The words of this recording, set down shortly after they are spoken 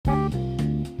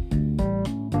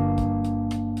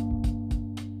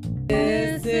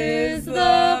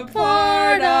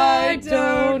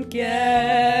All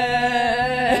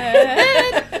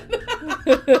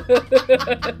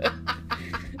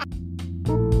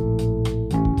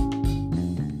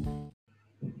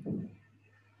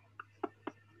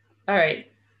right.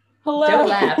 Hello. Don't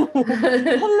laugh.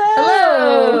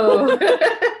 Hello.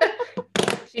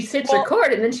 She hits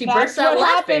record and then she bursts out laughing. That's what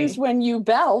happens laughing. when you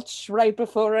belch right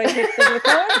before I hit the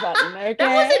record button, okay?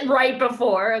 That wasn't right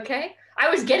before, okay? I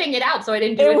was getting it out, so I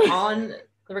didn't do it on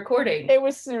the recording. It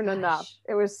was soon enough.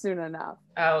 It was soon enough.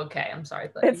 Oh, okay. I'm sorry.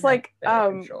 It's like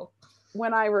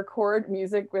when I record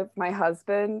music with my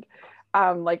husband,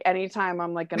 like anytime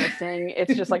I'm like gonna sing,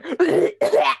 it's just like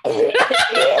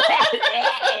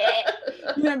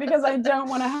you know, because I don't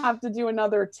want to have to do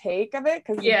another take of it,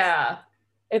 because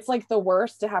it's like the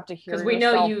worst to have to hear yourself. Because we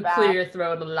know you clear your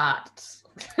throat a lot.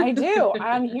 I do.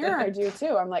 I'm here. I do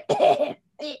too. I'm like,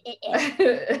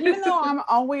 even though I'm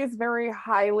always very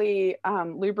highly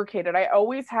lubricated, I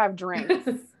always have drinks.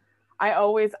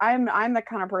 I'm the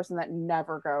kind of person that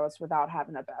never goes without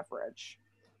having a beverage.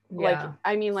 Yeah. Like,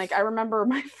 I mean, like, I remember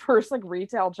my first like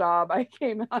retail job, I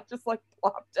came and I just like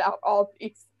plopped out all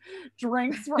these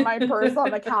drinks from my purse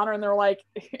on the counter, and they're like,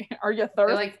 are you thirsty?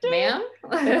 They're like, ma'am?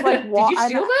 It's like, did you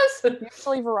steal this?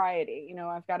 Usually variety, you know,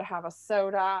 I've got to have a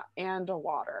soda and a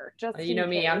water. Just you know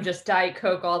me, I'm just Diet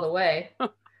Coke all the way. You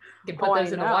can put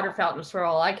those in a water fountain for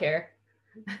all I care.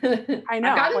 I know.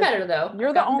 I've gotten better though.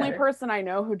 You're the only person I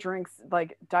know who drinks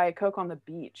like Diet Coke on the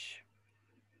beach.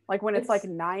 Like when it's like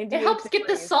 90. It helps get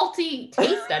the salty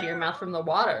taste out of your mouth from the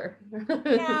water.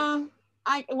 Yeah.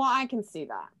 I can see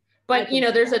that. But you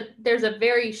know, there's a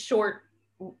very short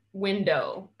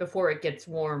window before it gets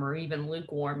warm or even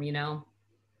lukewarm, you know.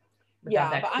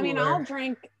 Yeah, but I mean, I'll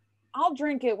drink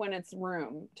it when it's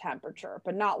room temperature,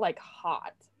 but not like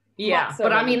hot. Yeah,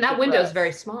 but I mean that window is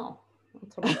very small.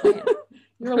 That's what I'm saying.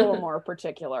 You're a little more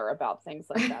particular about things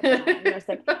like that. You're just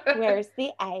like, where's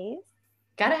the ice?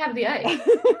 Gotta have the ice.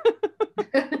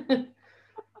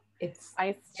 It's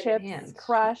ice chips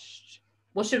crushed.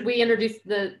 Well, should we introduce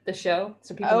the show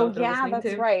so people know what they're listening to? Oh, yeah,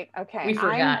 that's right. Okay. We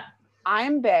forgot.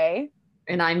 I'm Bae.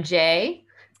 And I'm Jay.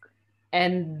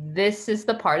 And this is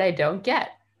the part I don't get.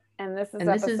 And this is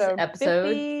episode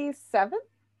 57?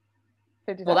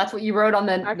 57? Well, that's what you wrote on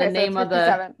the name of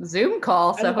the Zoom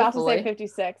call. So I was about to say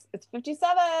 56. It's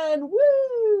 57.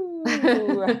 Woo!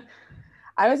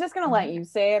 I was just going to let you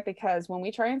say it, because when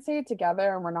we try and say it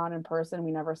together and we're not in person,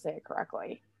 we never say it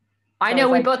correctly. I know,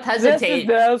 we both hesitate.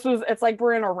 It's like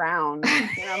we're in a round.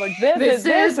 You know, like this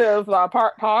is the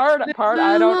part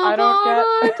I don't get.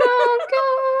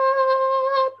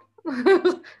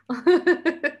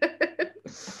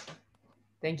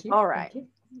 Thank you. All right.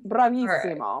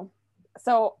 Bravissimo. Right.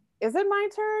 So is it my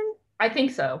turn? I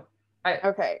think so.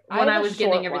 Okay. When I was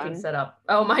getting everything set up.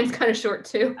 Oh, mine's kind of short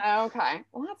too. Okay.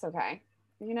 Well, that's okay.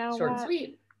 You know, short and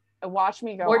sweet. Watch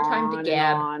me go more time to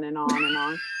gab. And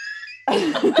on.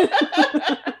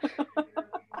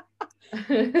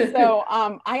 So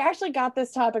I actually got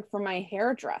this topic from my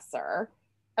hairdresser.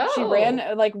 Oh, she ran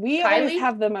we always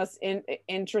have the most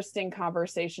interesting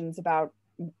conversations about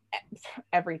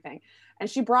everything, and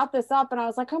she brought this up, and I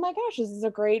was like, oh my gosh, this is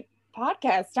a great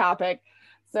podcast topic.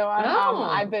 So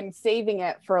I've been saving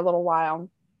it for a little while,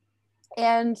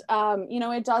 and you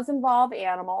know, it does involve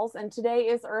animals, and today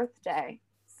is Earth Day.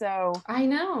 So I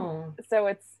know. So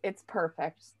it's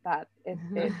perfect that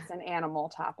it's an animal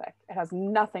topic. It has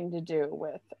nothing to do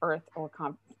with Earth or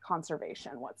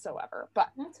conservation whatsoever. But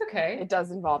that's okay. It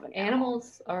does involve an animal.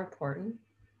 Animals are important.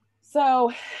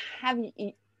 So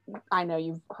I know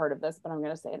you've heard of this, but I'm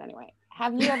going to say it anyway.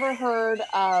 Have you ever heard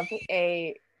of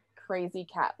a crazy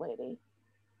cat lady?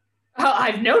 Oh,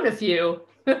 I've known a few.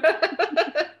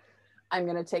 I'm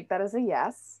going to take that as a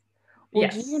yes. Well,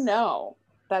 yes. Do you know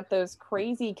that those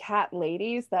crazy cat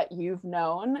ladies that you've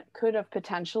known could have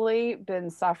potentially been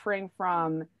suffering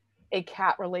from a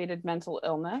cat-related mental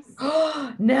illness?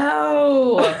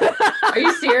 No! Are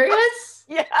you serious?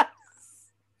 Yes.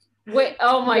 Wait,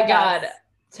 oh my God.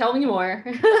 Tell me more.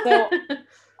 So,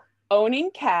 owning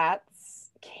cats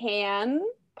can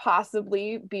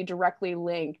possibly be directly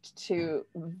linked to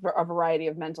a variety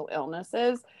of mental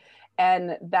illnesses.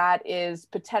 And that is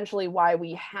potentially why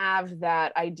we have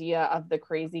that idea of the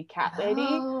crazy cat lady.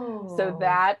 Oh. So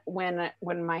that when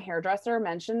my hairdresser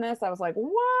mentioned this, I was like,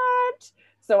 what?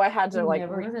 So I had to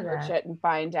research it and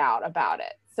find out about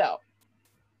it. So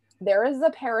there is a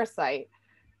parasite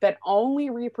that only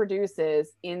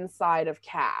reproduces inside of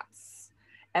cats.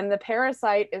 And the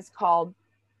parasite is called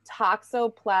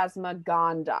Toxoplasma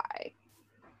gondii.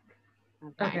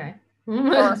 Okay.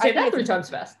 Say that 3 times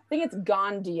fast. I think it's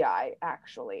gondii,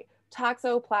 actually.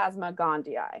 Toxoplasma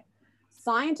gondii.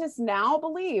 scientists now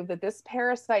believe that this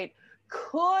parasite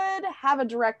could have a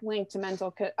direct link to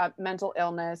mental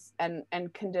illness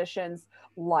and conditions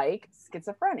like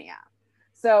schizophrenia.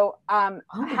 So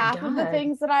half of the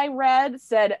things that I read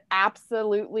said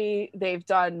absolutely. They've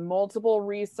done multiple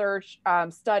research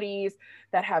studies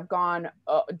that have gone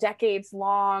decades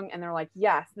long, and they're like,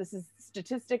 yes, this is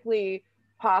statistically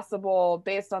possible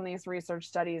based on these research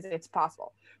studies. It's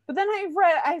possible. But then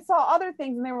I saw other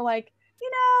things, and they were like,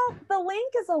 the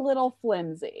link is a little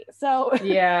flimsy. So that's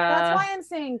why I'm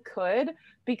saying could,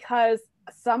 because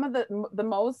some of the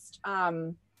most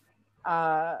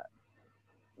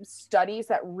studies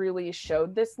that really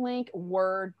showed this link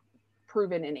were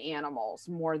proven in animals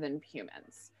more than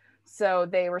humans. So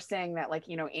they were saying that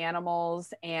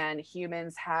animals and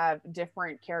humans have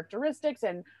different characteristics,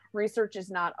 and research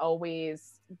is not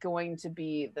always going to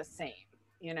be the same,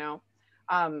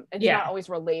 it's not always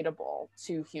relatable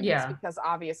to humans because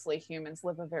obviously humans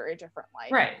live a very different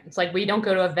life. Right. It's like we don't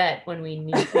go to a vet when we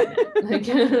need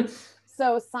treatment.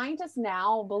 So scientists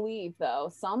now believe, though,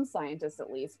 some scientists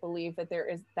at least believe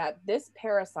that this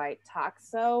parasite,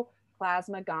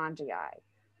 Toxoplasma gondii,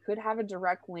 could have a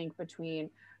direct link between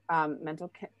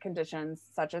mental conditions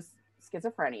such as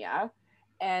schizophrenia.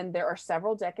 And there are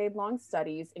several decade-long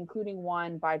studies, including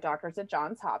one by doctors at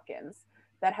Johns Hopkins,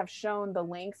 that have shown the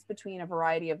links between a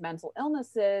variety of mental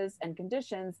illnesses and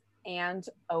conditions and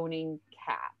owning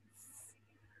cats.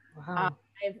 Wow.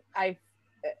 I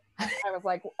was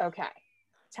like, okay,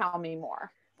 tell me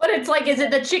more. But it's like, is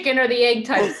it the chicken or the egg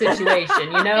type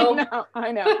situation,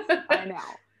 I know.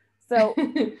 So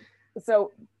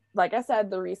like I said,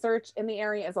 the research in the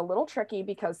area is a little tricky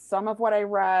because some of what I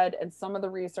read and some of the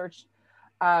research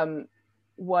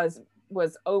was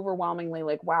overwhelmingly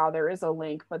like, wow, there is a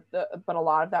link, but a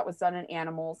lot of that was done in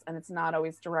animals, and it's not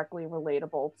always directly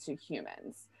relatable to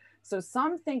humans. So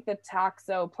some think that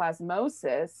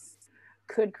toxoplasmosis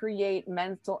could create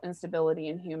mental instability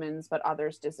in humans, but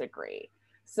others disagree.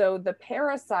 So the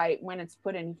parasite, when it's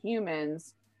put in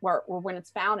humans, or when it's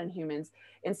found in humans,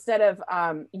 instead of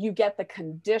you get the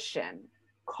condition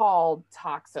called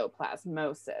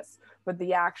toxoplasmosis, but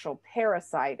the actual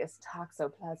parasite is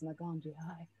Toxoplasma gondii.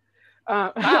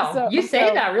 Wow, you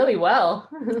say that really well.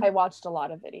 I watched a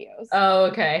lot of videos. Oh,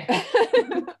 okay.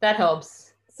 That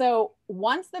helps. So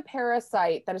once the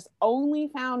parasite that is only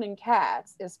found in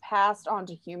cats is passed on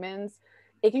to humans,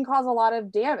 it can cause a lot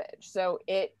of damage. So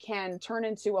it can turn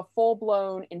into a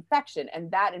full-blown infection,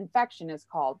 and that infection is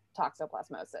called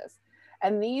toxoplasmosis.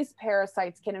 And these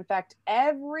parasites can infect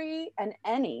every and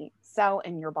any cell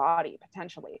in your body,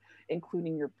 potentially,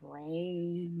 including your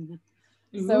brain.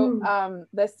 So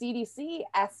the CDC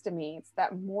estimates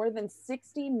that more than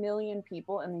 60 million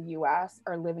people in the US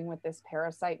are living with this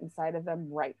parasite inside of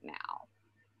them right now,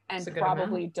 and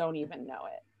probably don't even know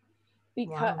it.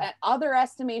 Because other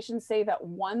estimations say that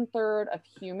 1/3 of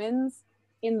humans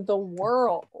in the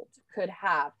world could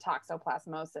have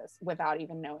toxoplasmosis without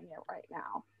even knowing it right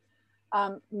now.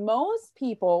 Most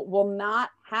people will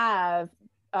not have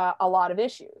a lot of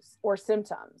issues or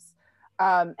symptoms.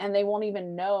 And they won't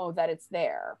even know that it's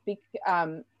there,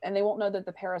 and they won't know that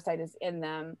the parasite is in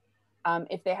them,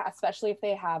 especially if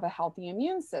they have a healthy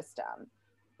immune system.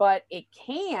 But it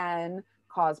can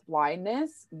cause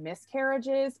blindness,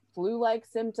 miscarriages, flu-like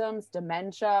symptoms,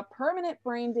 dementia, permanent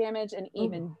brain damage, and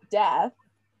even death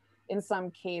in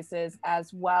some cases,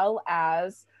 as well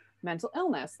as mental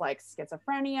illness like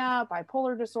schizophrenia,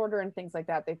 bipolar disorder, and things like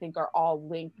that. They think are all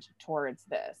linked towards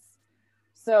this.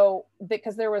 So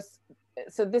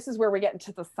this is where we get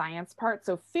into the science part.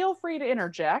 So feel free to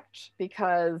interject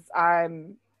because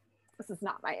this is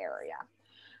not my area.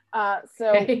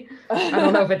 Okay. I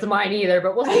don't know if it's mine either,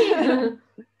 but we'll see.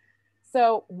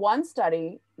 So one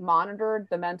study monitored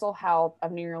the mental health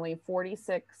of nearly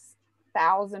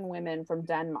 46,000 women from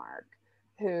Denmark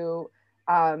who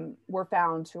were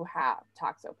found to have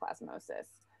toxoplasmosis.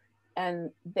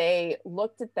 And they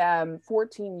looked at them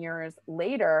 14 years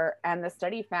later, and the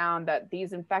study found that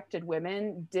these infected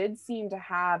women did seem to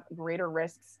have greater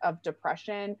risks of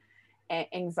depression,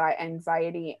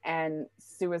 anxiety, and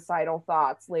suicidal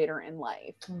thoughts later in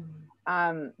life.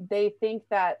 They think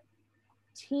that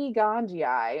T.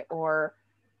 gondii, or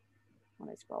let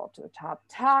me scroll up to the top,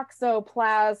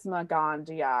 Toxoplasma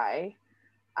gondii,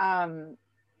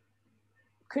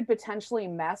 could potentially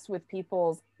mess with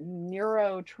people's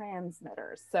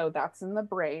neurotransmitters. So that's in the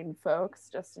brain, folks,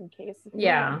 just in case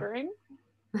you're wondering.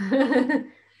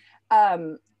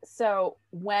 So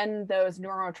when those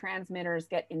neurotransmitters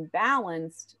get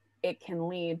imbalanced, it can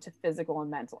lead to physical and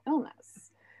mental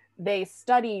illness. they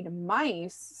studied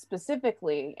mice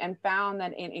specifically and found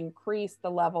that it increased the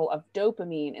level of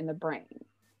dopamine in the brain.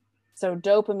 So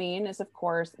dopamine is, of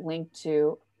course, linked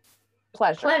to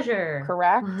pleasure.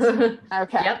 Correct?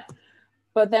 Okay. Yep.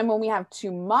 But then when we have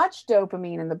too much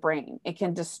dopamine in the brain, it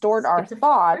can distort our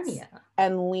thoughts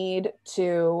and lead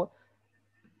to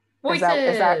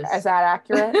voices. Is that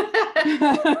accurate?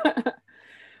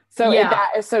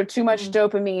 So too much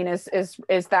dopamine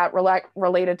is that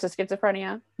related to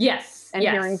schizophrenia? Yes. And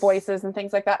hearing voices and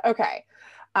things like that. Okay.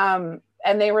 And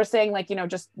they were saying, like,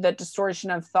 just the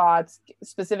distortion of thoughts,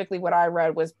 specifically what I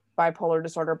read was bipolar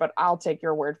disorder, but I'll take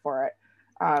your word for it.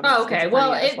 Okay.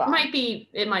 Well, it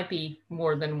might be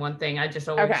more than one thing. I just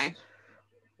always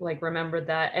like remembered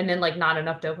that. And then like not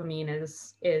enough dopamine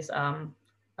is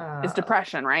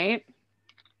depression, right?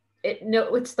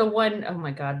 It's the one, oh my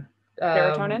God.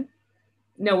 Serotonin?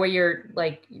 No, where you're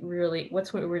like really,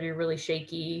 where you're really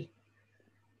shaky.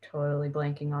 Totally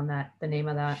blanking on the name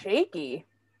of that. Shaky.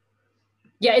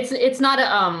 Yeah, it's not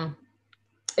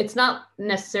it's not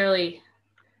necessarily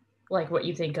like what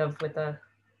you think of with a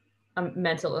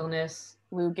mental illness.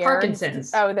 Lou Gehrig's.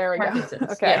 Parkinson's. Oh, there we go.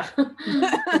 Okay.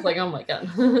 Yeah. It's like, oh my God.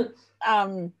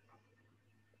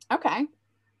 Okay.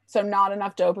 So not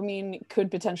enough dopamine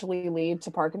could potentially lead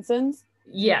to Parkinson's?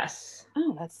 Yes.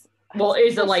 Oh, that's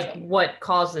is it like what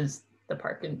causes the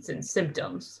Parkinson's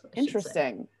symptoms?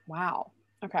 Interesting. Wow.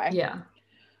 Okay. Yeah.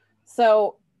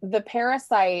 So the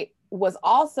parasite was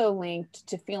also linked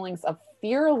to feelings of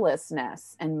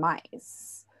fearlessness in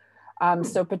mice.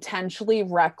 So potentially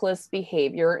reckless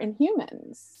behavior in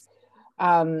humans,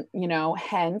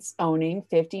 hence owning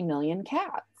 50 million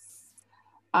cats.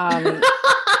 That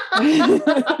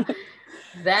could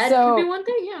be one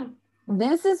thing. Yeah.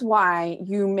 This is why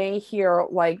you may hear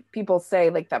like people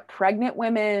say like the pregnant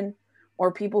women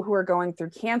or people who are going through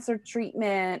cancer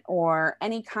treatment or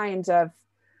any kind of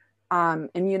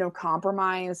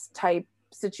immunocompromised type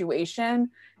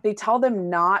situation, they tell them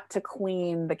not to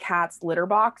clean the cat's litter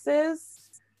boxes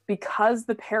because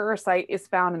the parasite is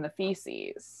found in the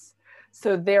feces.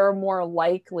 So they're more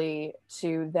likely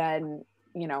to then,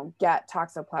 get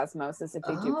toxoplasmosis if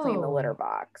they do clean the litter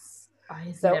box.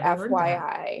 So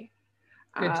FYI.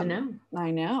 Good to know.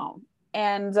 I know.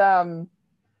 And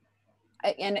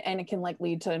it can like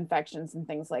lead to infections and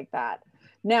things like that.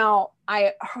 Now,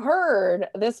 I heard,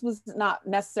 this was not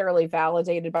necessarily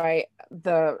validated by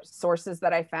the sources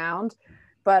that I found,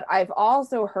 but I've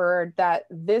also heard that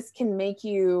this can make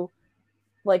you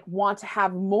like want to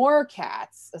have more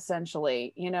cats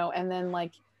essentially, and then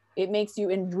like it makes you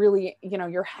really,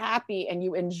 you're happy and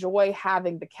you enjoy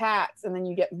having the cats and then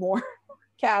you get more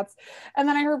cats. And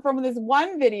then I heard from this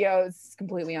one video, it's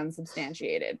completely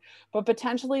unsubstantiated, but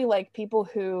potentially like people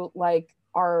who like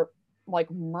are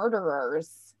like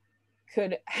murderers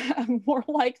could have more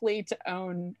likely to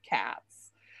own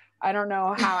cats. I don't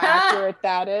know how accurate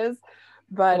that is,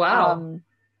 but wow.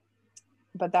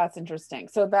 But that's interesting.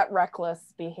 So that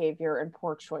reckless behavior and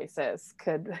poor choices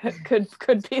could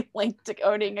be linked to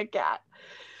owning a cat.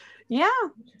 Yeah.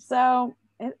 So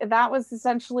that was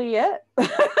essentially it.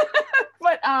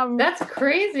 But that's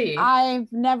crazy.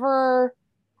 I've never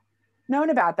known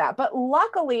about that, but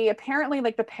luckily apparently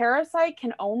like the parasite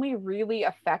can only really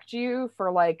affect you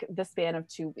for like the span of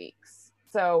 2 weeks.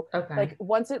 So like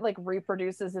once it like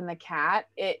reproduces in the cat,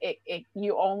 it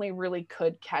you only really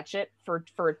could catch it for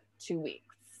 2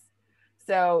 weeks.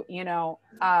 So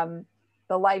the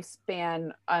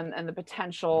lifespan and the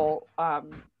potential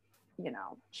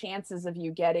chances of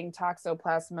you getting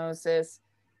toxoplasmosis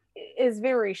is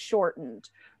very shortened.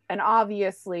 And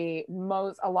obviously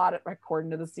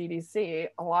according to the CDC,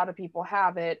 a lot of people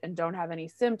have it and don't have any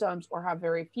symptoms or have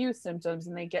very few symptoms,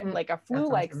 and they get like a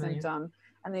flu-like symptom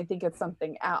and they think it's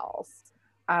something else.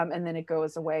 And then it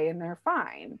goes away and they're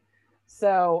fine.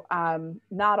 So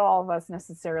not all of us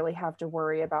necessarily have to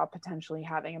worry about potentially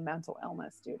having a mental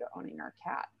illness due to owning our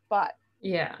cat. But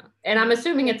yeah. And I'm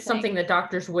assuming it's something that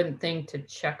doctors wouldn't think to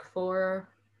check for.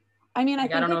 I mean,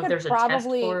 like, I don't know if there's a test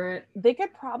for it. They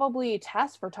could probably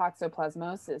test for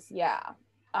toxoplasmosis, yeah,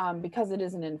 because it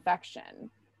is an infection,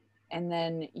 and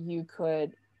then you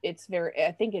could. I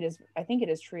think it is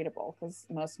treatable because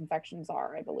most infections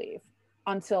are, I believe,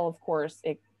 until of course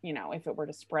it, if it were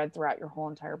to spread throughout your whole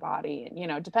entire body, and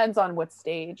it depends on what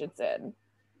stage it's in.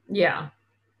 Yeah.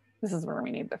 This is where we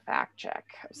need the fact check.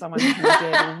 Someone who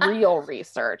did real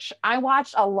research. I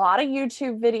watched a lot of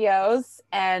YouTube videos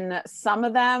and some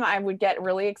of them I would get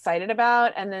really excited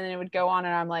about. And then it would go on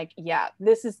and I'm like, yeah,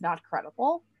 this is not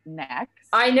credible. next.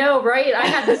 I know, right? I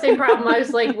had the same problem. I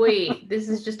was like, wait, this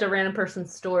is just a random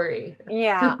person's story.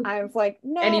 Yeah, I was like,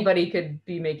 no. Anybody could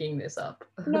be making this up.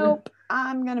 Nope.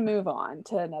 I'm going to move on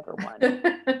to another one.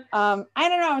 I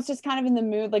don't know. I was just kind of in the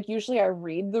mood. Like, usually I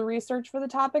read the research for the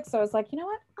topic. So I was like, you know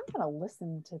what? I'm going to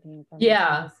listen to the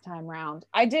information this time round.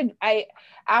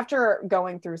 After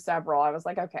going through several, I was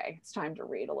like, okay, it's time to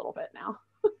read a little bit now.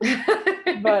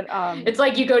 But it's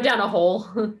like you go down a hole.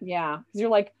 Yeah. Because you're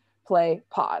like, play,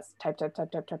 pause, type,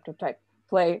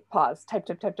 play, pause,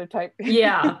 type.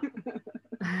 Yeah.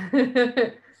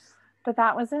 But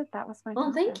that was it. That was my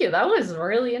Well, thank you. That was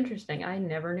really interesting. I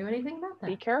never knew anything about that.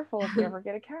 Be careful if you ever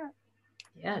get a cat.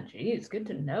 Yeah, geez, good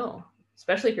to know.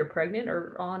 Especially if you're pregnant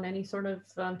or on any sort of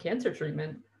cancer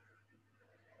treatment.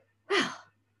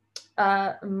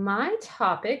 My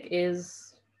topic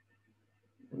is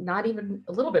not even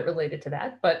a little bit related to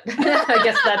that, but I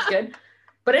guess that's good.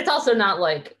 But it's also not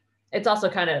like, it's also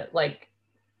kind of like,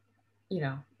 you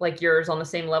know, like yours on the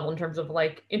same level in terms of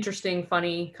like interesting,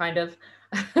 funny, kind of.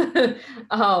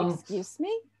 Excuse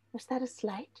me? Was that a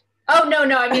slight? Oh,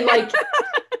 no, I mean, like,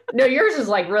 no, yours is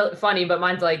like really funny, but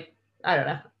mine's like, I don't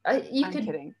know. I'm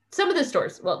kidding. Some of the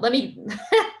stories. Well, let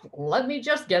me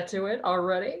just get to it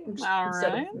already.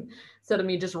 Instead of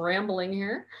me just rambling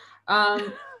here.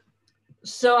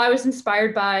 So I was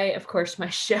inspired by, of course, my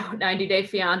show 90 Day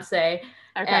Fiance.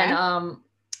 Okay.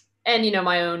 And you know,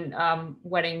 my own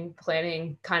wedding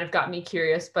planning kind of got me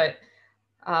curious, but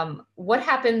what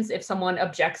happens if someone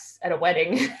objects at a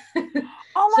wedding?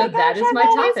 Oh my gosh, I've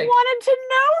always wanted to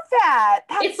know that.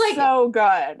 That's like, so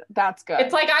good. That's good.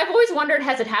 It's like, I've always wondered,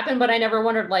 has it happened? But I never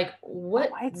wondered, like,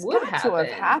 what would happen? To have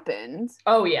happened.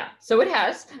 Oh, yeah. So it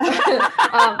has.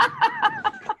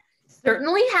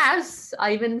 Certainly has.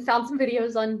 I even found some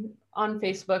videos on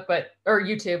Facebook, or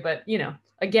YouTube, but, you know,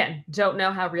 again, don't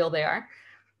know how real they are.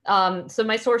 So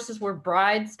my sources were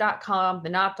brides.com,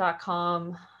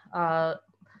 theknot.com,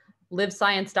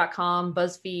 livescience.com,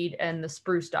 BuzzFeed, and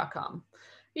thespruce.com.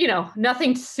 You know,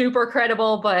 nothing super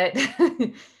credible, but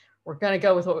we're gonna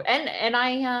go with what. And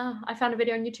I found a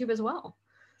video on YouTube as well,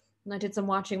 and I did some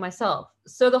watching myself.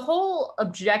 So the whole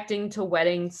objecting to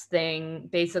weddings thing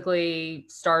basically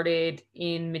started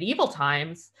in medieval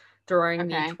times during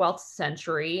the 12th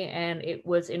century, and it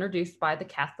was introduced by the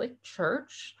Catholic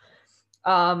Church.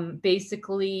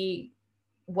 Basically,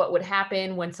 what would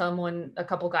happen when a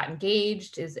couple got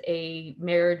engaged is their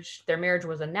marriage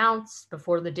was announced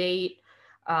before the date,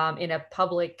 in a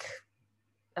public,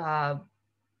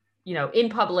 in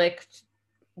public,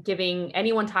 giving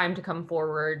anyone time to come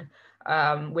forward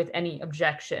with any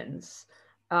objections.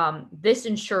 This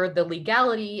ensured the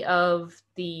legality of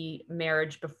the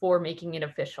marriage before making it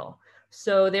official.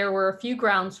 So there were a few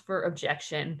grounds for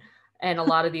objection, and a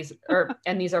lot of these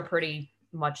these are pretty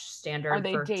much standard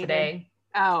for dated? Today.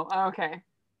 Oh, okay.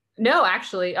 No,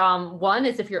 actually, one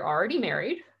is if you're already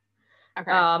married.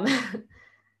 Okay.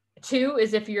 Two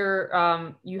is if you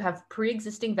have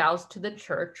pre-existing vows to the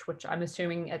church, which I'm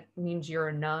assuming it means you're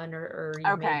a nun or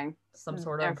you made some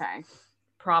sort of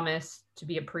promise to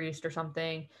be a priest or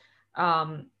something.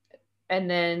 And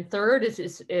then third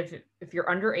is if you're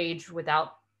underage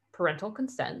without parental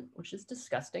consent, which is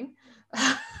disgusting.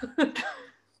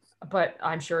 But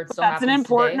I'm sure it still happens. That's an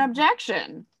important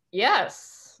objection.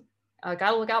 Yes.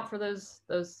 Gotta look out for those,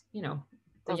 you know,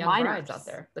 the young minors. Brides out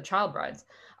there, the child brides.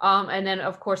 And then,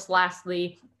 of course,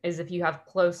 lastly, is if you have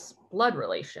close blood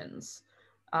relations,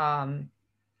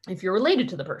 if you're related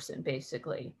to the person,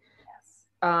 basically.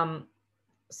 Yes.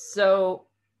 So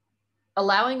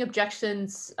allowing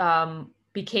objections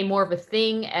became more of a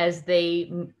thing as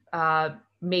they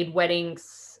made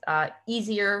weddings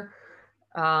easier.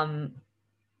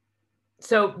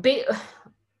 So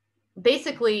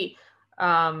basically,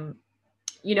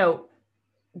 you know,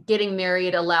 getting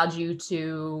married allowed you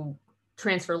to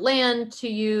transfer land to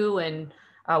you and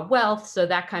wealth. So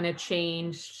that kind of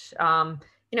changed.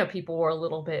 You know, people were a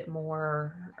little bit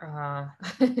more,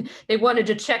 they wanted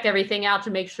to check everything out to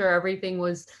make sure everything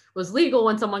was legal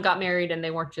when someone got married, and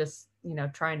they weren't just, you know,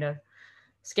 trying to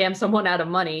scam someone out of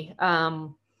money.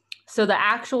 So the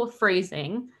actual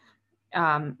phrasing,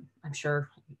 I'm sure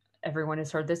everyone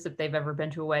has heard this if they've ever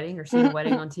been to a wedding or seen a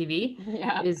wedding on TV,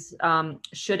 is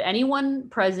should anyone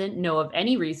present know of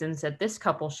any reasons that this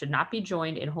couple should not be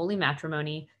joined in holy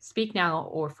matrimony, speak now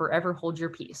or forever hold your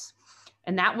peace.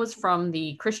 And that was from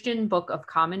the Christian Book of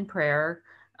Common Prayer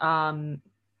from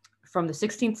the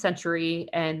 16th century.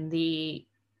 And the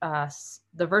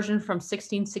version from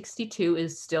 1662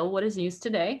 is still what is used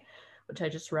today, which I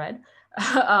just read.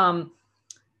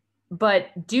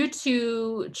 But due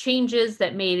to changes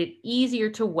that made it easier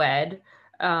to wed,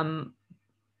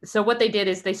 So what they did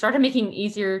is they started making it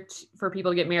easier for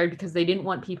people to get married because they didn't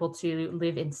want people to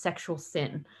live in sexual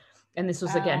sin. And this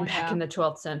was, again, back in the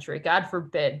 12th century. God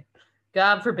forbid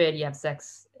you have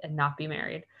sex and not be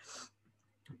married.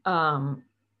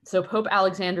 So Pope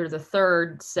Alexander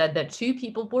III said that 2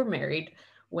 people were married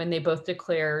when they both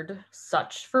declared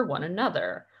such for one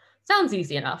another. Sounds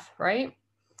easy enough, right?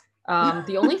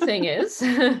 The only thing is,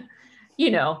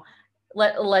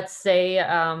 let's say,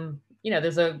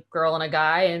 there's a girl and a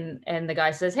guy, and the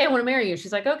guy says, "Hey, I want to marry you."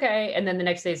 She's like, "Okay." And then the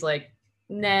next day he's like,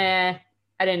 "Nah,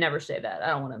 I didn't ever say that. I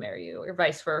don't want to marry you," or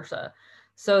vice versa.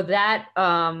 So that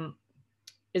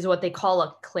is what they call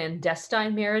a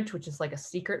clandestine marriage, which is like a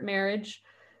secret marriage.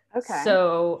 Okay.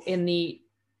 So in the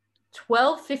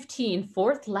 1215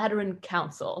 Fourth Lateran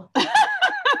Council,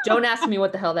 don't ask me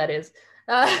what the hell that is.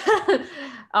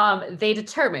 They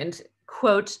determined,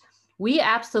 quote, "We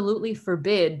absolutely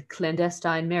forbid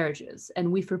clandestine marriages,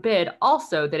 and we forbid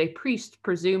also that a priest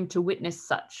presume to witness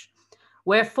such.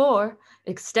 Wherefore,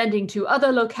 extending to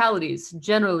other localities,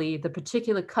 generally the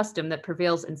particular custom that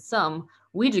prevails in some,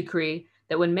 we decree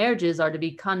that when marriages are to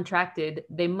be contracted,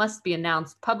 they must be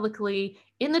announced publicly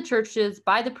in the churches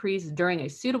by the priest during a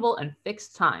suitable and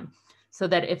fixed time, so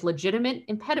that if legitimate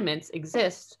impediments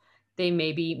exist, they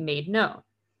may be made known."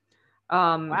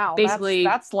 Wow, basically,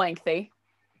 that's lengthy.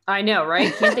 I know,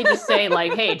 right? Can't they just say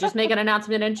like, "Hey, just make an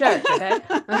announcement in church," okay?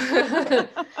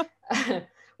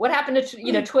 What happened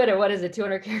to Twitter? What is it?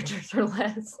 200 characters or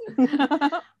less?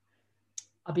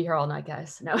 I'll be here all night,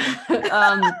 guys. No.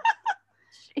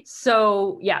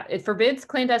 So yeah, it forbids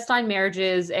clandestine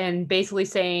marriages, and basically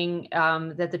saying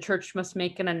that the church must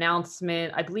make an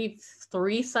announcement, I believe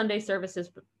 3 Sunday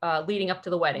services leading up to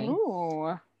the wedding.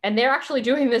 Ooh. And they're actually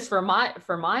doing this for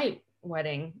my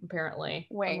wedding, apparently.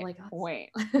 Wait. Like,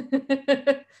 Wait.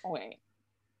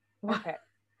 Okay.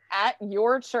 At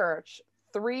your church,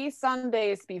 3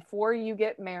 Sundays before you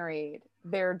get married,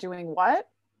 they're doing what?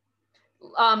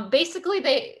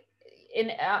 Basically,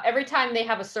 every time they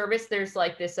have a service, there's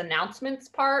like this announcements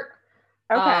part.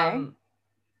 Okay.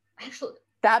 Actually,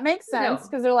 that makes sense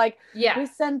because they're like, yeah, we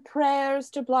send prayers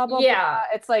to blah blah blah.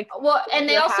 It's like, well, and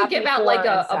they also give out like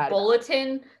a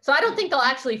bulletin. So I don't think they'll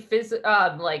actually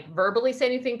like verbally say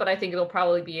anything, but I think it'll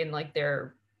probably be in like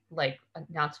their like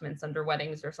announcements under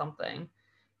weddings or something.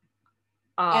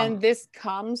 And this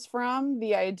comes from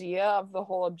the idea of the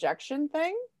whole objection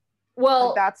thing. Well,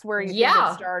 like that's where you think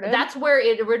it started. That's where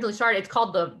it originally started. It's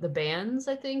called the Bans,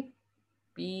 I think.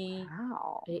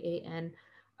 BAAN.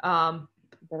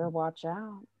 Better watch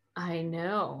out. I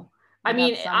know. I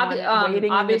mean,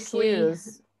 obviously.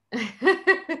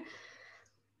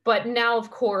 But now, of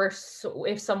course,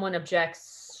 if someone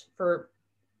objects,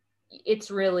 it's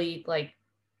really like,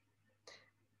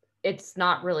 it's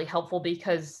not really helpful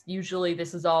because usually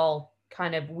this is all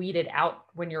kind of weeded out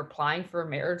when you're applying for a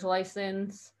marriage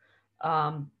license.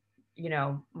 My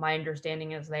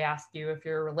understanding is they ask you if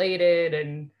you're related,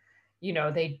 and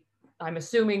I'm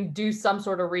assuming do some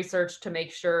sort of research to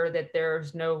make sure that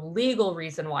there's no legal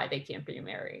reason why they can't be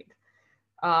married.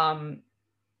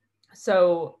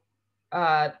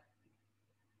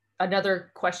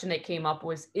 Another question that came up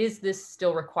was, is this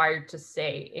still required to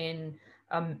say in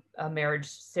a marriage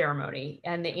ceremony?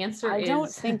 And the answer is... I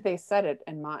don't think they said it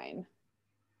in mine.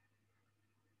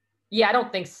 Yeah, I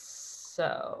don't think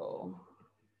so.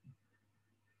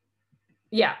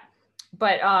 Yeah.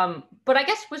 But I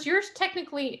guess, was yours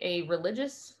technically a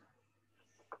religious?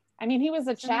 I mean, he was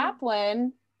a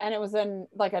chaplain, and it was a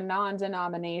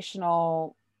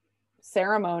non-denominational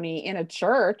ceremony in a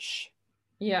church.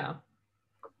 Yeah.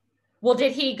 Well,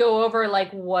 did he go over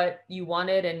like what you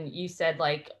wanted and you said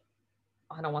like,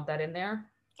 I don't want that in there?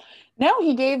 No,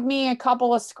 he gave me a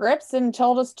couple of scripts and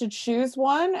told us to choose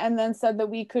one, and then said that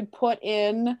we could put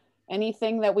in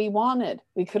anything that we wanted.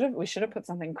 We should have put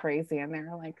something crazy in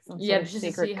there, like some sort of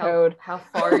secret code. How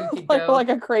far you could go. Like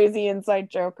a crazy inside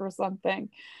joke or something.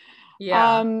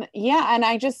 Yeah. Yeah, and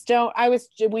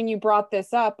when you brought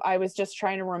this up, I was just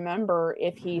trying to remember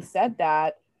if he said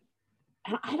that.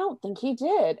 And I don't think he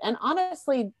did. And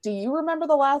honestly, do you remember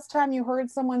the last time you heard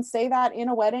someone say that in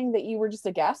a wedding that you were just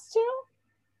a guest to?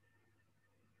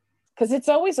 Because it's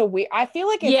always I feel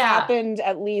like it's happened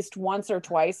at least once or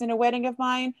twice in a wedding of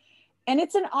mine. And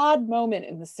it's an odd moment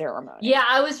in the ceremony. Yeah,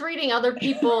 I was reading other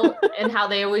people and how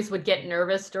they always would get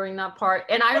nervous during that part.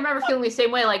 And I remember feeling the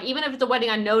same way. Like, even if it's a wedding,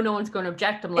 I know no one's going to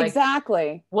object. I'm like,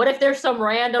 exactly. What if there's some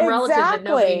random relative that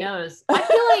nobody knows? I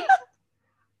feel like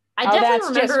I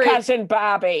definitely remember just cousin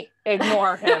Bobby.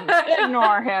 Ignore him.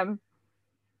 Ignore him.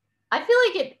 I feel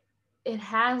like it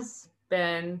has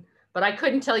been, but I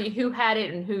couldn't tell you who had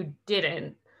it and who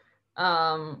didn't.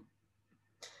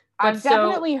 I've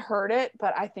definitely heard it,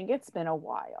 but I think it's been a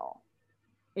while.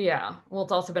 Yeah. Well,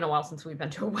 it's also been a while since we've been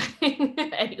to a wedding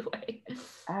anyway.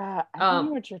 I don't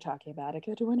know what you're talking about. I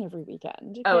go to one every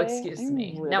weekend. Okay? Oh, excuse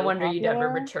me. Really no wonder popular. You never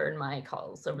return my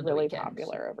calls over the weekend. Really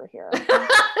popular over here.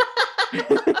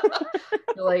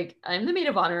 You're like, I'm the maid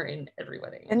of honor in every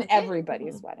wedding. In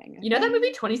everybody's wedding. You know that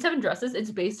movie 27 Dresses?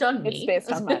 It's based on me. It's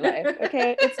based on my life.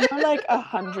 Okay. It's more like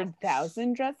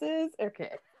 100,000 dresses.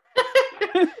 Okay.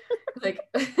 Like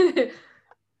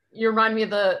you remind me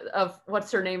of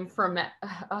what's her name from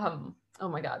oh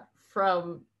my god,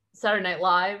 from Saturday Night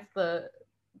Live, the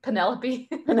Penelope.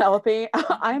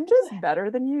 I'm just better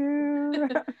than you.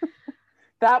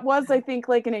 That was, I think,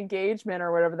 like an engagement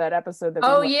or whatever that episode that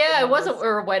it wasn't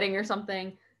or a wedding or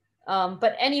something.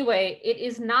 But anyway, it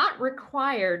is not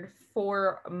required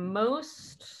for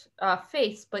most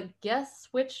faiths, but guess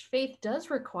which faith does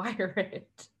require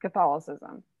it?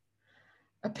 Catholicism.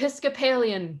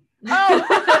 Episcopalian. Oh.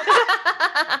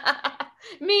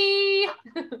 Me.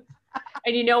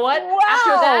 And you know what?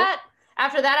 Wow.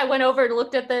 After that, I went over and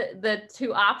looked at the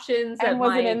two options and at was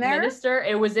my it in there? minister.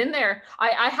 It was in there.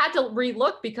 I had to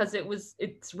relook because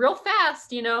it's real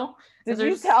fast, you know. Did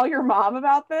you tell your mom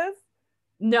about this?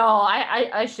 No,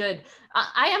 I should.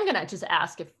 I am gonna just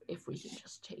ask if we can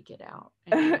just take it out.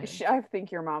 Anyway. I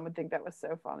think your mom would think that was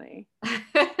so funny.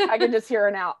 I can just hear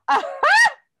her now.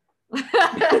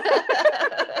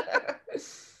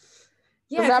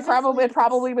 Yeah, that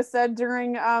probably was said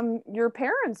during your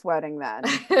parents' wedding then.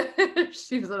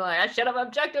 She was like, I should have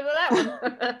objected to that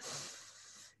one.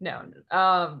 No.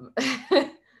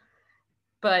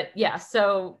 But yeah,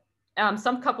 so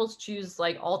some couples choose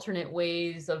like alternate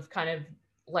ways of kind of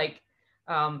like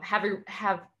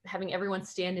having everyone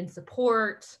stand in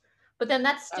support, but then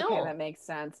that's still that makes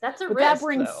sense. That's a risk. That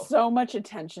brings so much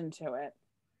attention to it.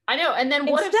 I know. And then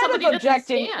what Instead if somebody of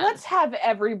objecting, doesn't stand? let's have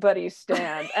everybody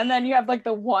stand. And then you have like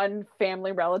the one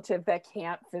family relative that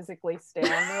can't physically stand.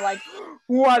 They're like,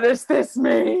 what does this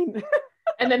mean?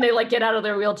 And then they like get out of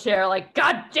their wheelchair like,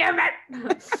 God damn it.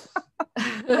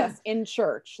 Yes, in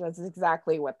church. That's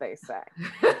exactly what they say.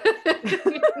 God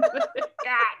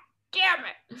damn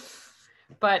it.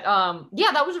 But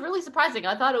yeah, that was really surprising.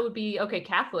 I thought it would be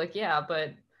Catholic, yeah,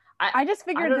 but I just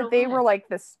figured that they were like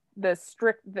the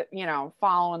strict, you know,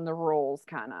 following the rules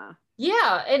kind of.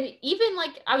 Yeah, and even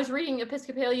like I was reading,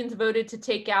 Episcopalians voted to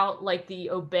take out like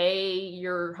the obey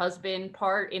your husband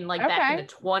part in like back in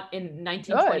in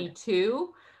 1922. Good.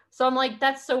 So I'm like,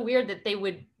 that's so weird that they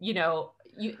would, you know,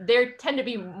 they tend to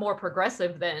be more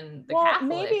progressive than the Catholics.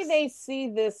 Maybe they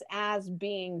see this as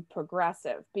being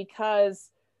progressive because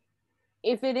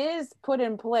if it is put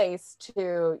in place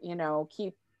to, you know,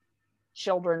 keep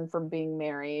children from being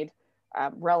married,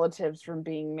 relatives from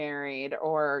being married,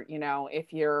 or, you know,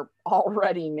 if you're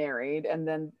already married and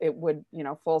then it would, you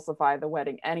know, falsify the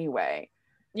wedding anyway.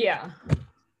 Yeah.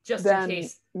 Just then in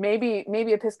case. Maybe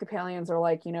Episcopalians are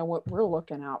like, you know what, we're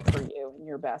looking out for you in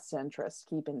your best interest,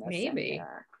 keeping this in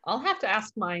here. I'll have to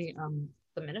ask my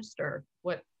the minister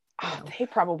what.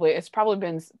 It's probably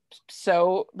been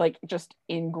so like just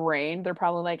ingrained. They're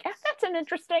probably like, that's an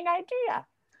interesting idea.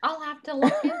 I'll have to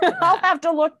look into that. I'll have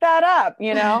to look that up,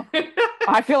 you know.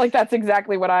 I feel like that's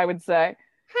exactly what I would say.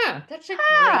 That's a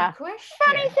great question.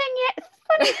 Funny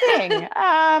thing.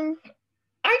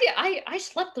 I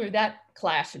slept through that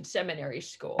class in seminary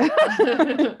school.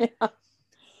 Yeah.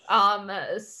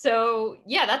 So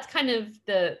yeah, that's kind of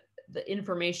the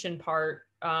information part.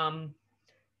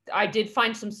 I did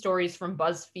find some stories from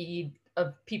BuzzFeed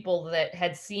of people that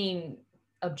had seen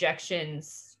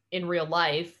objections in real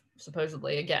life.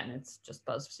 Supposedly, again, it's just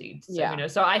BuzzFeed. So, you know,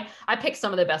 so I picked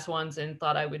some of the best ones and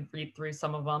thought I would read through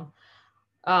some of them.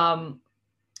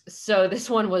 So this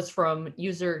one was from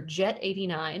user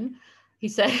Jet89. He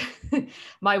said,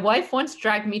 my wife once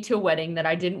dragged me to a wedding that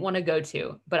I didn't want to go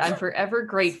to, but I'm forever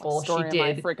grateful she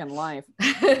did. Of my freaking life.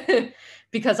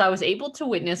 Because I was able to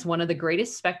witness one of the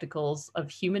greatest spectacles of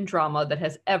human drama that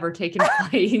has ever taken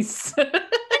place.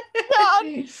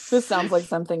 This sounds like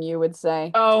something you would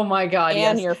say. Oh my God.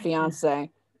 And your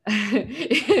fiance.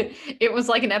 It was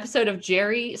like an episode of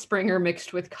Jerry Springer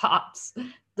mixed with Cops.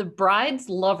 The bride's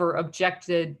lover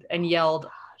objected and yelled,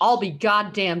 I'll be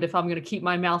goddamned if I'm going to keep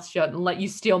my mouth shut and let you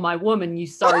steal my woman, you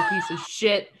sorry piece of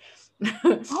shit.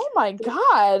 Oh my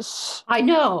gosh. I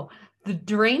know. The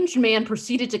deranged man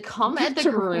proceeded to come at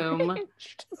the groom,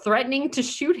 threatening to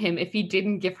shoot him if he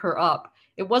didn't give her up.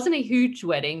 It wasn't a huge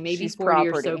wedding, maybe 40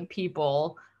 or so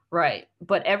people. Right.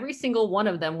 But every single one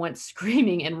of them went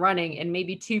screaming and running, and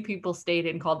maybe 2 people stayed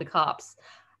and called the cops.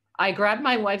 I grabbed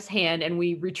my wife's hand and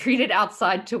we retreated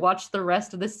outside to watch the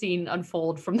rest of the scene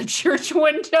unfold from the church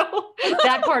window.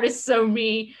 That part is so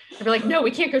me. I'd be like, no, we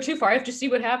can't go too far. I have to see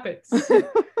what happens.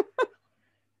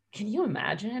 Can you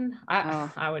imagine?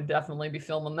 I would definitely be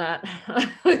filming that.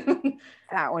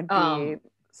 That would be,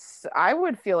 I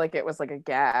would feel like it was like a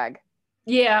gag.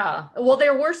 Yeah. Well,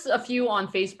 there were a few on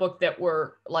Facebook that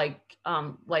were like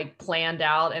planned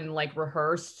out and like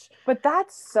rehearsed. But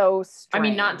that's so strange. I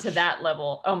mean, not to that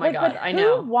level. Oh my God, I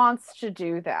know. Who wants to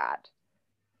do that?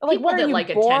 Like, people that like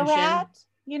attention. At?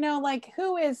 You know, like,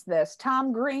 who is this?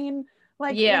 Tom Green?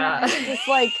 Like, yeah. You know, just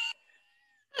like,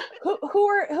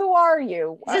 who are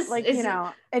you? Like, you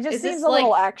know, it just seems a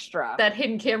little extra. That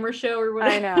hidden camera show or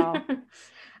whatever. I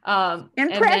know.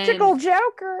 Impractical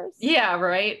Jokers. Yeah,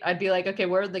 right. I'd be like, okay,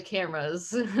 where are the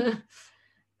cameras?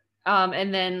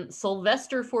 And then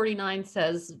Sylvester 49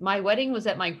 says, my wedding was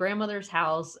at my grandmother's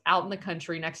house out in the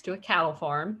country next to a cattle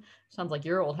farm. Sounds like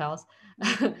your old house.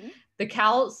 Mm-hmm. The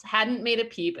cows hadn't made a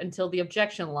peep until the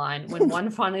objection line. When one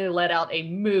finally let out a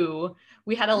moo,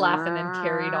 we had a laugh and then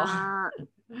carried on.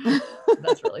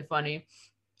 That's really funny.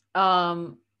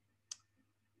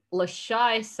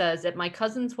 Lashai says, at my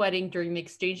cousin's wedding during the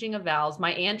exchanging of vows,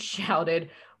 my aunt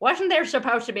shouted, wasn't there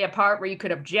supposed to be a part where you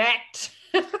could object?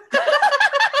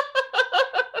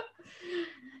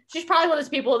 She's probably one of those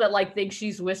people that like think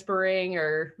she's whispering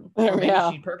or maybe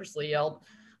she purposely yelled.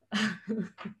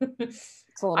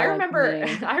 I remember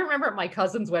at my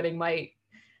cousin's wedding, my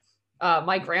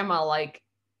grandma, like,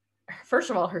 first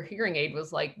of all, her hearing aid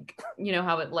was like, you know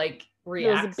how it like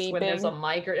reacts when there's a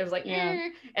mic, or it was like,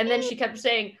 and then she kept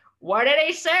saying, what did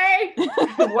he say?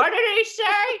 What did he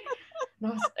say?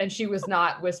 And she was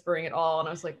not whispering at all. And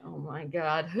I was like, oh my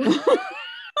God.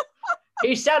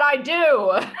 He said, I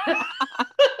do.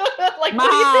 Like, Mom.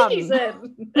 What do you think he said?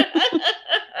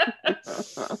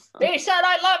 He said,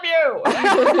 I love you.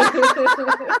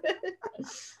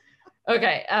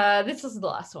 Okay. This is the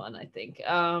last one, I think.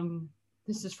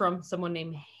 This is from someone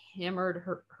named Hammered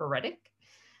Heretic.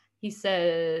 He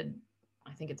said,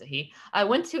 I think it's a he. I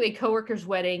went to a coworker's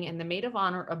wedding and the maid of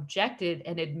honor objected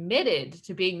and admitted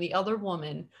to being the other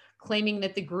woman, claiming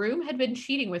that the groom had been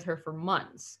cheating with her for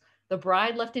months. The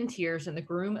bride left in tears and the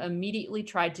groom immediately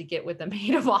tried to get with the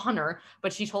maid of honor,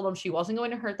 but she told him she wasn't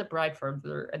going to hurt the bride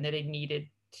further and that it needed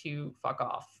to fuck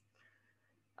off.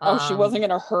 She wasn't going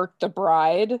to hurt the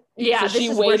bride? Yeah, so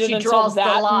she waited she until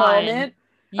that moment?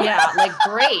 Yeah, like,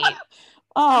 great.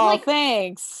 Like,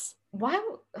 thanks. Why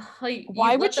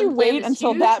would you wait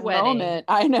until that moment?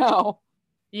 I know.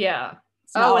 Yeah.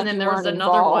 And then there was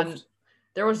another one.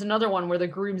 There was another one where the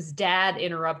groom's dad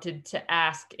interrupted to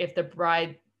ask if the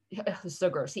bride, it was so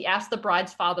gross. He asked the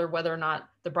bride's father whether or not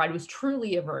the bride was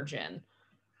truly a virgin.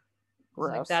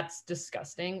 Like, that's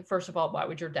disgusting. First of all, why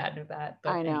would your dad know that? But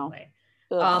I know. Anyway.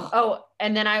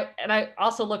 And then I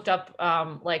also looked up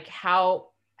like how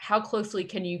closely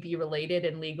can you be related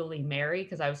and legally marry?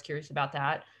 Because I was curious about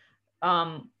that.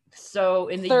 So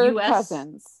in the US,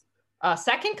 cousins.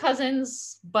 Second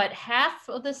cousins, but half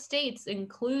of the states,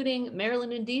 including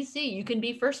Maryland and DC, you can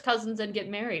be first cousins and get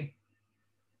married.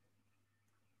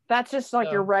 That's just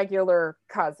like your regular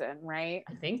cousin, right?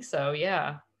 I think so,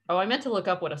 yeah. Oh, I meant to look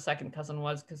up what a second cousin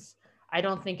was because I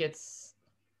don't think it's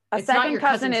second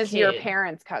cousin is your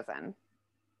parents' cousin.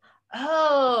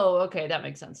 Oh, okay, that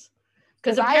makes sense.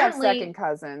 Because I have second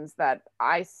cousins that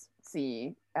I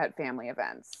see at family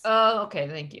events. Oh, okay,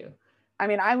 thank you. I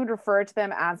mean, I would refer to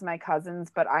them as my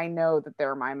cousins, but I know that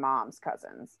they're my mom's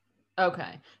cousins.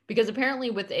 Okay, because apparently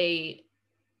with a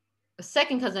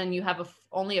second cousin, you have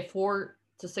only a 4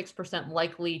 to 6%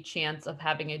 likely chance of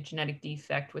having a genetic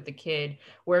defect with the kid,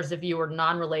 whereas if you were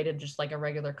non-related, just like a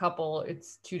regular couple,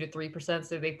 it's 2 to 3%.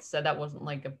 So they said that wasn't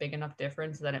like a big enough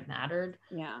difference that it mattered.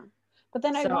 Yeah. But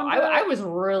then I was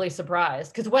really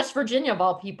surprised because West Virginia, of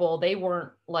all people, they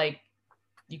weren't like,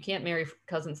 you can't marry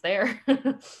cousins there.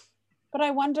 But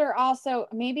I wonder also,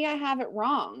 maybe I have it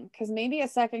wrong because maybe a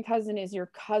second cousin is your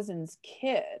cousin's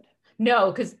kid.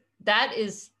 No, because that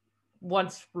is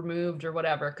once removed or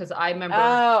whatever. Because I remember.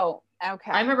 Oh,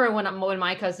 okay. I remember when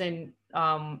my cousin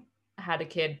had a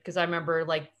kid, because I remember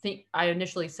I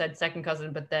initially said second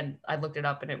cousin, but then I looked it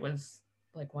up and it was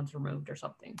like once removed or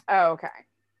something. Oh, okay.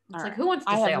 It's like, who wants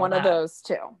to say all that? I have one of those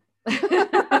too.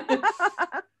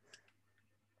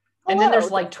 And then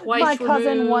there's like twice my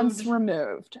cousin once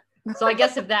removed. So I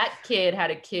guess if that kid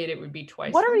had a kid, it would be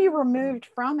twice. What are you removed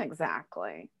from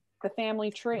exactly? The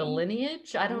family tree? The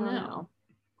lineage? I don't know.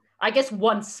 I guess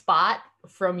one spot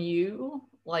from you,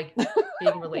 like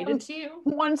being related to you.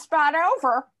 One spot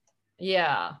over.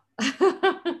 Yeah.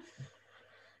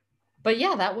 But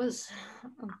yeah, that was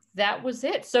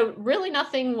it. So really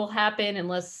nothing will happen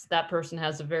unless that person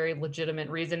has a very legitimate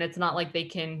reason. It's not like they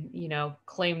can,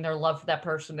 claim their love for that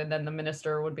person and then the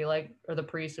minister would be like, or the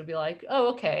priest would be like, oh,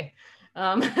 okay.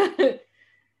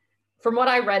 From what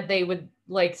I read, they would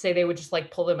say they would just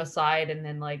pull them aside and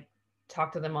then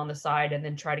talk to them on the side and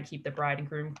then try to keep the bride and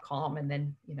groom calm and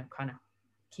then, kind of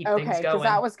keep things going. Okay, because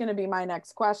that was going to be my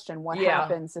next question. What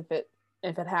happens if it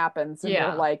happens and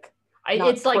they're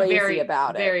it's crazy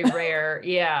about very rare.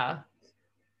 Yeah.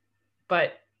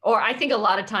 But, or I think a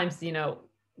lot of times,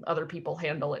 other people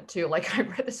handle it too. Like I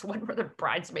read this one where the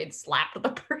bridesmaid slapped the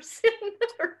person.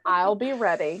 I'll be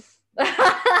ready.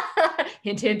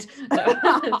 Hint, hint.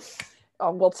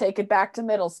 We'll take it back to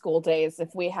middle school days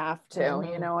if we have to.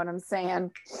 You know what I'm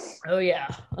saying? Oh yeah.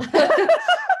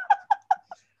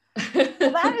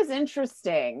 Well, that is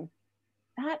interesting.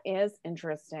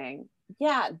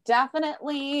 Yeah,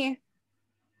 definitely.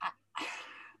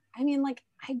 I mean,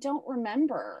 I don't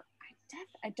remember.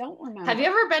 I don't remember. Have you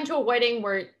ever been to a wedding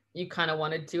where you kind of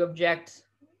wanted to object?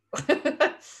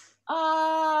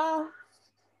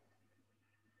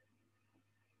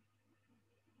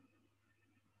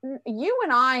 You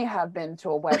and I have been to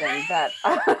a wedding that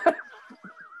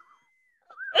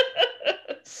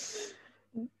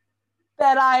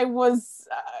that I was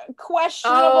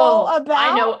questionable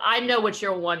about. I know which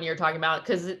one you're talking about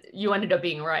because you ended up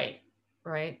being right?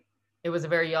 It was a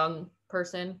very young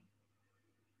person.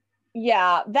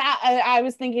 Yeah, that I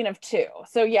was thinking of two.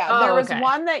 So yeah, there was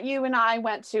one that you and I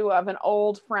went to of an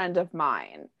old friend of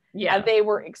mine. Yeah. And they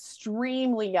were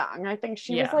extremely young. I think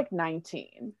she was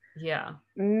 19. Yeah.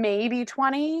 Maybe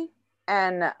 20.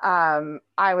 And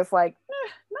I was like,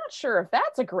 not sure if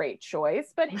that's a great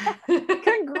choice, but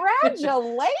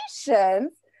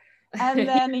congratulations. And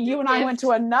then you and I went to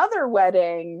another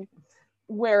wedding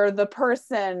where the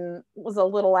person was a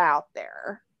little out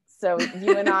there. So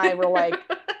you and I were like,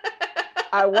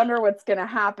 I wonder what's going to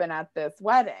happen at this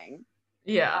wedding.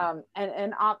 Yeah.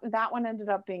 And that one ended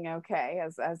up being okay,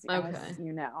 as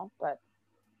you know, but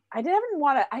I didn't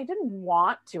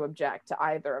want to object to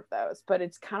either of those, but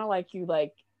it's kind of like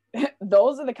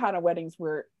those are the kind of weddings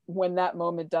where when that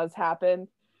moment does happen,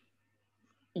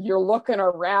 you're looking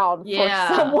around for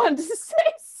someone to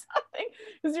say something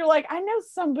because you're like, I know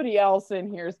somebody else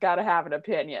in here's got to have an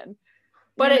opinion.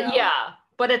 But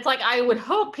but it's I would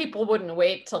hope people wouldn't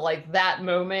wait till that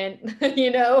moment,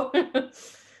 the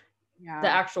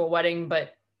actual wedding.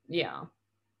 But yeah.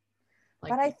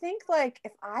 But I think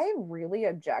if I really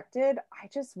objected, I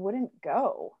just wouldn't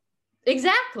go.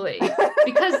 Exactly.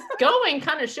 Because going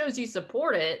kind of shows you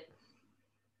support it.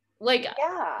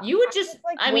 You would just,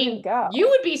 you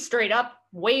would be straight up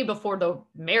way before the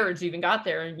marriage even got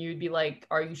there. And you'd be like,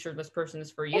 are you sure this person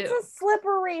is for you? It's a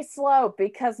slippery slope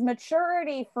because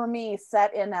maturity for me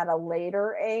set in at a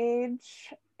later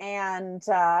age. And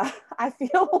I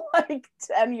feel like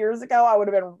 10 years ago, I would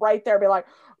have been right there, be like,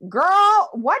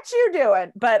 girl, what you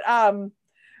doing? But now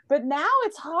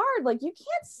it's hard. You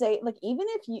can't say, even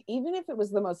if it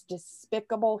was the most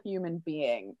despicable human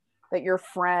being that your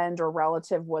friend or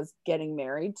relative was getting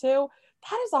married to,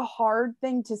 that is a hard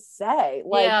thing to say.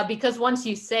 Because once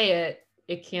you say it,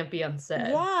 it can't be unsaid.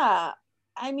 Yeah.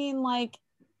 I mean,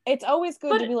 it's always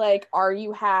good to be like, are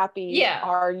you happy? Yeah.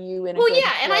 Are you in a good place?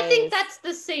 And I think that's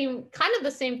the same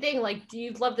thing. Do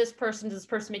you love this person? Does this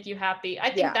person make you happy? I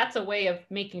think that's a way of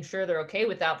making sure they're okay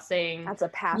without saying that's a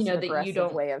passive that you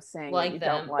don't way of saying like you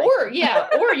them. Don't like or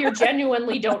you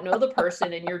genuinely don't know the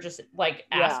person and you're just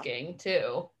asking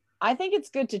too. I think it's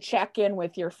good to check in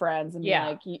with your friends and be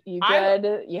like, you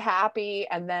good? You happy?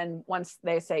 And then once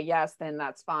they say yes, then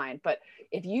that's fine. But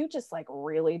if you just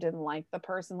really didn't like the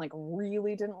person,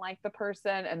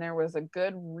 and there was a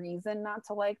good reason not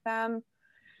to like them,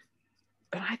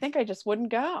 I think I just wouldn't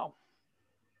go.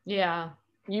 Yeah.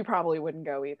 You probably wouldn't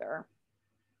go either.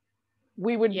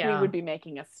 We would be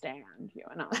making a stand, you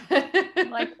and I.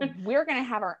 We're going to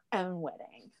have our own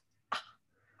wedding.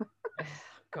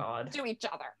 God. To each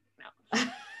other.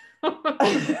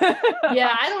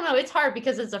 Yeah, I don't know. It's hard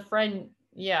because as a friend,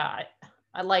 I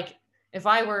if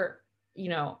I were,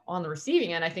 on the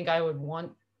receiving end, I think I would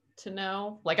want to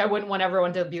know. I wouldn't want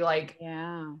everyone to be like,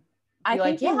 I'm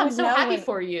so happy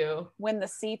for you. When the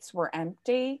seats were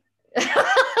empty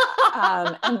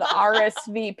and the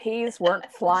RSVPs weren't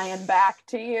flying back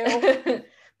to you.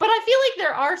 But I feel like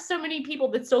there are so many people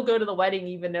that still go to the wedding,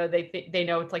 even though they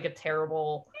know it's a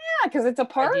terrible. Yeah, because it's a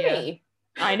party. Idea.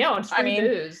 I know, it's free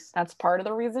booze. That's part of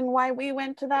the reason why we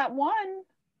went to that one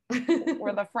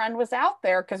where the friend was out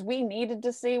there, because we needed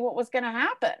to see what was going to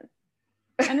happen.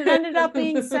 And it ended up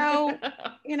being so,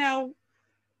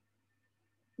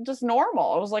 just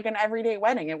normal. It was like an everyday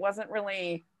wedding. It wasn't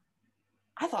really,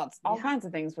 I thought all kinds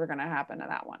of things were going to happen to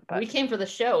that one, but we came for the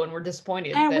show and we're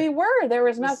disappointed. And we were. There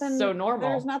was nothing so normal.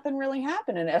 There was nothing really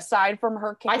happening aside from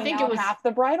her kicking out half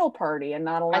the bridal party and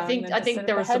not allowing them to sit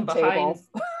there at was the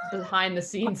some behind the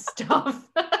scenes stuff.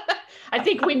 I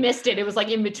think we missed it. It was like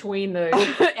in between the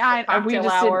cocktail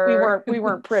hour. We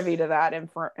weren't privy to that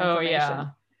information. Oh yeah.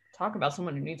 Talk about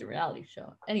someone who needs a reality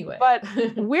show. Anyway, but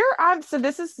so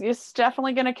this is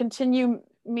definitely going to continue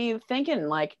me thinking,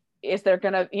 like, is there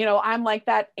going to, I'm like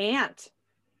that aunt.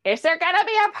 Is there going to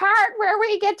be a part where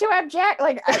we get to object?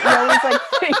 Like,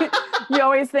 you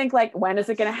always think like, when is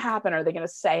it going to happen? Are they going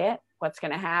to say it? What's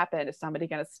going to happen? Is somebody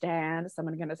going to stand? Is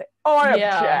someone going to say, oh, I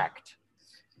object?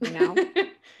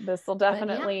 This will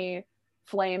definitely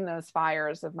flame those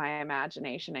fires of my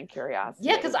imagination and curiosity.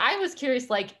 Yeah, because I was curious,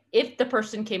 like, if the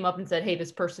person came up and said, hey,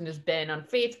 this person has been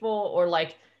unfaithful, or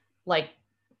like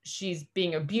she's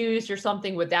being abused or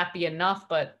something, would that be enough?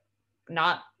 But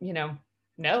not, no.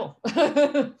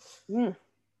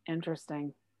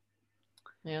 Interesting.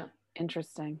 Yeah.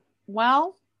 Interesting.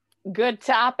 Well, good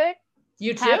topic.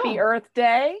 You too. Happy Earth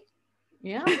Day.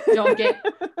 Yeah. Don't get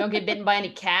bitten by any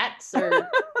cats or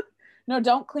no,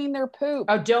 don't clean their poop.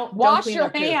 Oh, don't wash your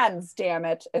hands, damn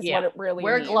it, is what it really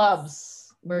means.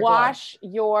 Gloves. Wash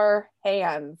your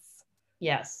hands.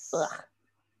 Yes. Ugh.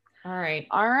 All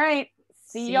right.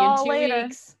 See y'all in 2 later.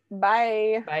 weeks.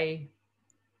 Bye. Bye.